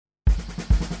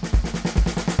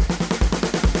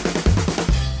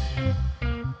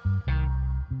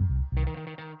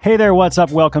Hey there, what's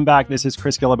up? Welcome back. This is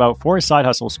Chris Guillebeau for Side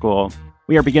Hustle School.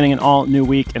 We are beginning an all-new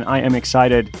week, and I am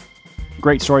excited.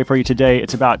 Great story for you today.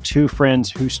 It's about two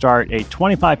friends who start a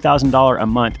 $25,000 a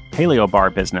month paleo bar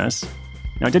business.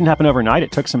 Now, it didn't happen overnight.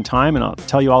 It took some time, and I'll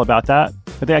tell you all about that.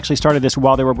 But they actually started this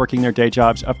while they were working their day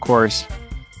jobs, of course.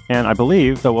 And I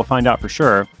believe, though we'll find out for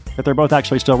sure, that they're both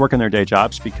actually still working their day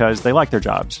jobs because they like their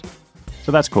jobs.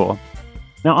 So that's cool.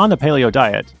 Now, on the paleo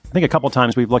diet, I think a couple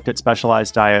times we've looked at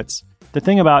specialized diets. The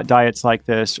thing about diets like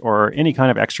this, or any kind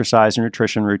of exercise or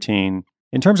nutrition routine,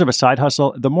 in terms of a side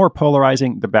hustle, the more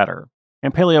polarizing, the better.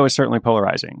 And paleo is certainly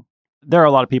polarizing. There are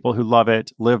a lot of people who love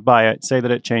it, live by it, say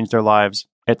that it changed their lives,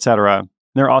 etc.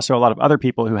 There are also a lot of other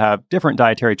people who have different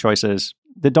dietary choices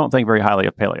that don't think very highly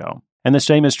of paleo. And the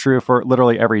same is true for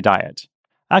literally every diet.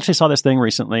 I actually saw this thing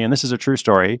recently, and this is a true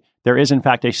story. There is, in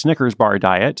fact, a Snickers bar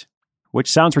diet,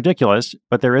 which sounds ridiculous,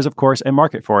 but there is, of course, a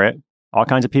market for it. All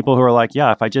kinds of people who are like,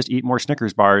 yeah, if I just eat more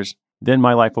Snickers bars, then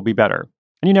my life will be better.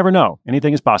 And you never know.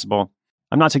 Anything is possible.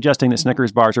 I'm not suggesting that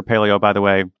Snickers bars are paleo, by the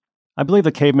way. I believe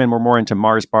the cavemen were more into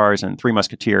Mars bars and Three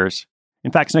Musketeers.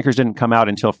 In fact, Snickers didn't come out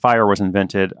until fire was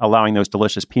invented, allowing those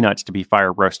delicious peanuts to be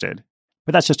fire roasted.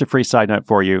 But that's just a free side note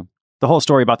for you. The whole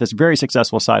story about this very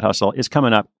successful side hustle is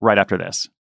coming up right after this.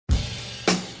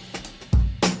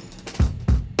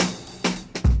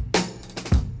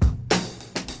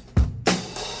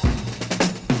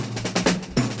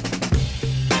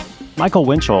 Michael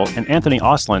Winchell and Anthony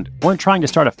Osland weren't trying to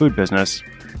start a food business.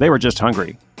 They were just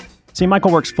hungry. See,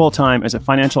 Michael works full-time as a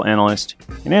financial analyst,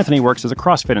 and Anthony works as a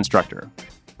CrossFit instructor.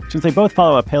 Since they both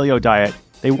follow a paleo diet,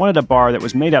 they wanted a bar that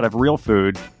was made out of real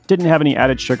food, didn't have any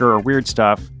added sugar or weird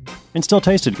stuff, and still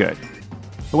tasted good.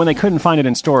 But when they couldn't find it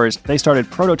in stores, they started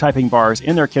prototyping bars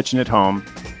in their kitchen at home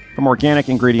from organic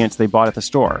ingredients they bought at the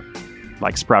store,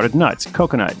 like sprouted nuts,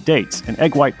 coconut, dates, and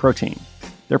egg white protein.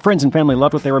 Their friends and family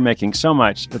loved what they were making so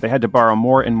much that they had to borrow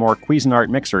more and more Cuisinart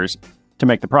mixers to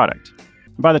make the product.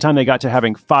 And by the time they got to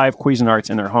having 5 Cuisinarts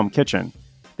in their home kitchen,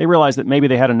 they realized that maybe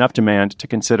they had enough demand to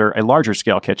consider a larger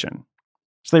scale kitchen.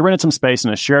 So they rented some space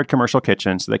in a shared commercial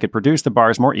kitchen so they could produce the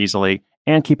bars more easily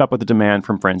and keep up with the demand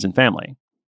from friends and family.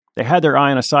 They had their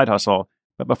eye on a side hustle,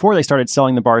 but before they started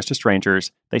selling the bars to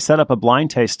strangers, they set up a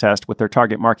blind taste test with their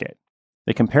target market.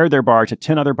 They compared their bar to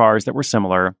 10 other bars that were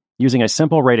similar, using a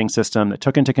simple rating system that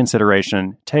took into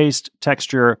consideration taste,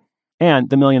 texture, and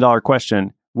the million-dollar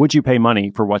question, would you pay money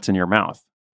for what's in your mouth?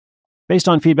 Based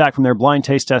on feedback from their blind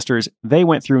taste testers, they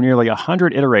went through nearly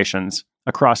 100 iterations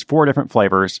across 4 different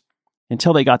flavors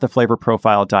until they got the flavor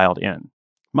profile dialed in.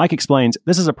 Mike explains,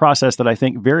 this is a process that I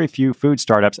think very few food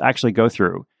startups actually go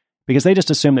through because they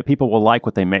just assume that people will like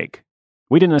what they make.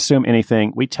 We didn't assume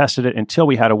anything. We tested it until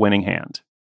we had a winning hand.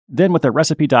 Then with their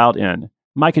recipe dialed in,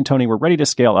 Mike and Tony were ready to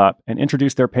scale up and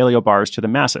introduce their paleo bars to the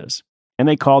masses, and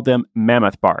they called them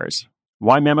Mammoth Bars.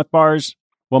 Why Mammoth Bars?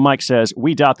 Well, Mike says,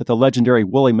 we doubt that the legendary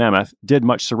woolly mammoth did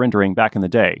much surrendering back in the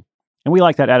day, and we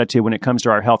like that attitude when it comes to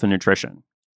our health and nutrition.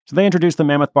 So they introduced the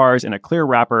Mammoth Bars in a clear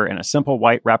wrapper and a simple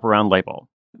white wraparound label.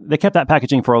 They kept that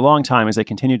packaging for a long time as they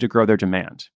continued to grow their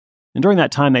demand. And during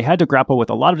that time, they had to grapple with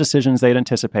a lot of decisions they had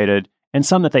anticipated and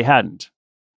some that they hadn't.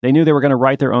 They knew they were going to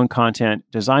write their own content,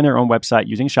 design their own website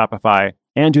using Shopify,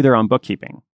 and do their own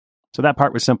bookkeeping. So that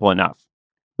part was simple enough.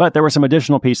 But there were some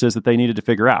additional pieces that they needed to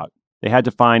figure out. They had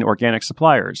to find organic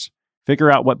suppliers,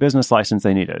 figure out what business license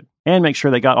they needed, and make sure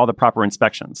they got all the proper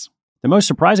inspections. The most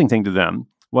surprising thing to them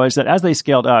was that as they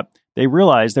scaled up, they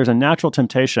realized there's a natural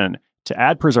temptation to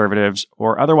add preservatives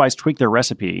or otherwise tweak their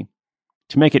recipe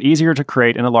to make it easier to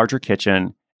create in a larger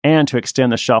kitchen and to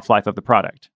extend the shelf life of the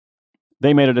product.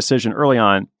 They made a decision early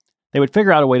on. They would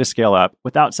figure out a way to scale up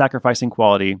without sacrificing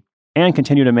quality and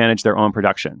continue to manage their own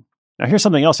production. Now, here's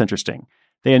something else interesting.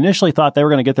 They initially thought they were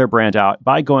going to get their brand out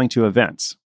by going to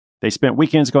events. They spent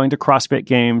weekends going to CrossFit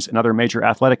games and other major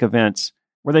athletic events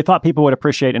where they thought people would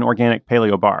appreciate an organic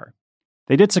paleo bar.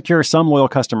 They did secure some loyal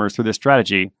customers through this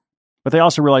strategy, but they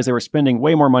also realized they were spending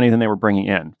way more money than they were bringing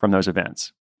in from those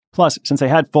events. Plus, since they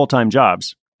had full-time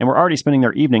jobs and were already spending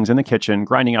their evenings in the kitchen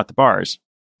grinding out the bars,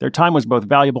 their time was both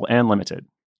valuable and limited.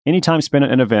 Any time spent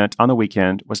at an event on the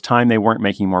weekend was time they weren't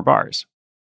making more bars.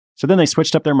 So then they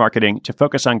switched up their marketing to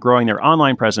focus on growing their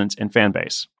online presence and fan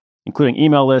base, including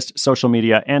email lists, social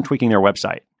media, and tweaking their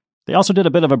website. They also did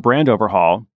a bit of a brand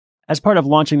overhaul as part of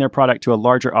launching their product to a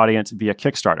larger audience via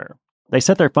Kickstarter. They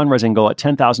set their fundraising goal at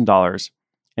 $10,000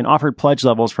 and offered pledge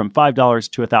levels from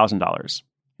 $5 to $1,000.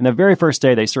 And the very first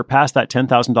day, they surpassed that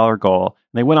 $10,000 goal,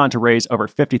 and they went on to raise over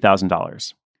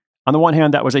 $50,000. On the one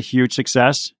hand, that was a huge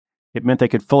success. It meant they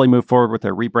could fully move forward with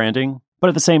their rebranding. But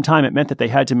at the same time, it meant that they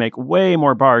had to make way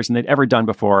more bars than they'd ever done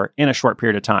before in a short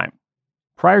period of time.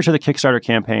 Prior to the Kickstarter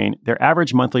campaign, their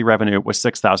average monthly revenue was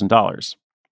 $6,000.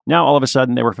 Now, all of a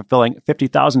sudden, they were fulfilling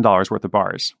 $50,000 worth of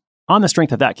bars. On the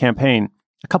strength of that campaign,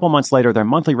 a couple months later, their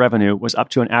monthly revenue was up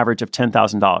to an average of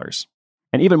 $10,000.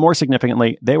 And even more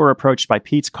significantly, they were approached by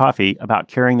Peet's Coffee about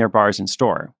carrying their bars in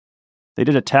store. They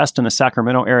did a test in the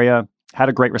Sacramento area, had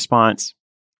a great response,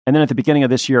 and then at the beginning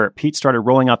of this year, Peet's started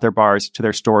rolling out their bars to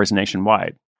their stores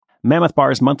nationwide. Mammoth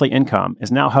Bar's monthly income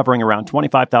is now hovering around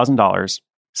 $25,000,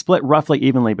 split roughly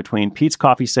evenly between Peet's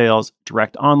Coffee sales,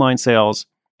 direct online sales,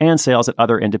 and sales at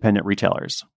other independent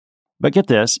retailers. But get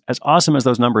this, as awesome as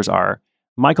those numbers are,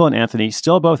 Michael and Anthony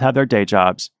still both have their day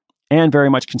jobs and very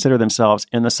much consider themselves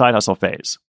in the side hustle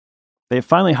phase. They've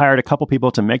finally hired a couple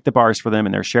people to make the bars for them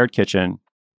in their shared kitchen,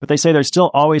 but they say there's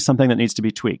still always something that needs to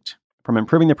be tweaked, from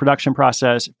improving the production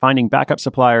process, finding backup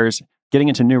suppliers, getting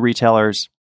into new retailers.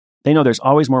 They know there's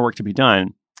always more work to be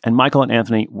done, and Michael and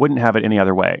Anthony wouldn't have it any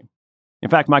other way. In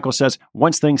fact, Michael says,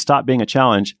 once things stop being a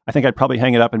challenge, I think I'd probably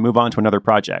hang it up and move on to another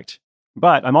project.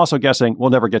 But I'm also guessing we'll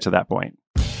never get to that point.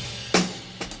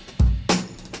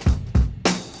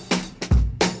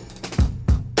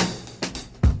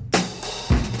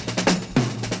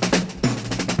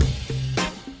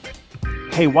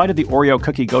 Hey, why did the Oreo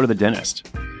cookie go to the dentist?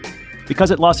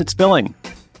 Because it lost its filling.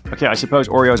 Okay, I suppose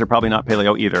Oreos are probably not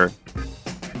paleo either.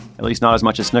 At least not as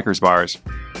much as Snickers bars.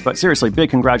 But seriously, big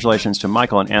congratulations to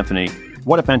Michael and Anthony.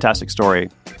 What a fantastic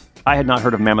story. I had not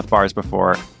heard of Mammoth Bars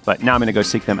before, but now I'm going to go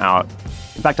seek them out.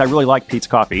 In fact, I really like Peet's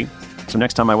Coffee, so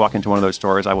next time I walk into one of those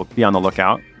stores, I will be on the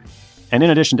lookout. And in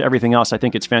addition to everything else, I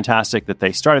think it's fantastic that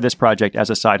they started this project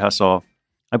as a side hustle.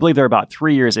 I believe they're about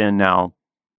 3 years in now.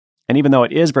 And even though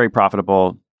it is very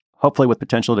profitable, hopefully with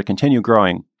potential to continue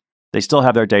growing, they still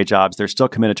have their day jobs. They're still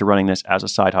committed to running this as a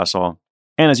side hustle.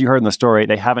 And as you heard in the story,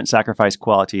 they haven't sacrificed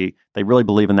quality. They really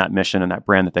believe in that mission and that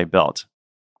brand that they built.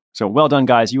 So well done,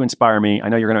 guys. You inspire me. I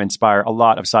know you're going to inspire a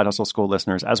lot of Side Hustle School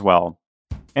listeners as well.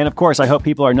 And of course, I hope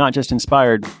people are not just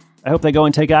inspired. I hope they go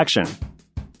and take action.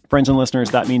 Friends and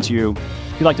listeners, that means you.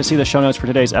 If you'd like to see the show notes for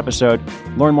today's episode,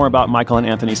 learn more about Michael and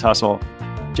Anthony's hustle,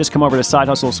 just come over to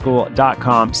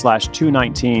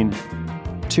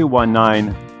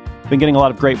sidehustleschool.com/219-219. Been getting a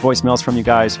lot of great voicemails from you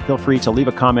guys. Feel free to leave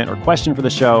a comment or question for the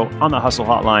show on the Hustle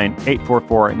Hotline,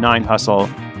 844-9HUSTLE.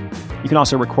 You can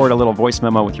also record a little voice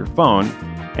memo with your phone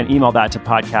and email that to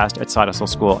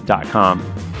podcast@sidehustleschool.com.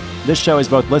 This show is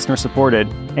both listener-supported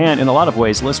and, in a lot of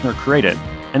ways, listener-created,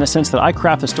 in the sense that I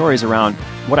craft the stories around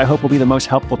what I hope will be the most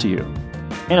helpful to you.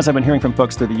 And as I've been hearing from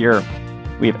folks through the year,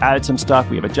 we have added some stuff,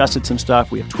 we have adjusted some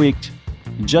stuff, we have tweaked,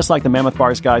 just like the Mammoth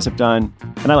Bars guys have done,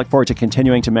 and I look forward to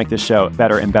continuing to make this show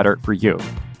better and better for you.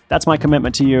 That's my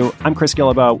commitment to you. I'm Chris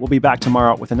Guillebeau. We'll be back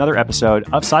tomorrow with another episode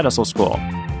of Side Hustle School.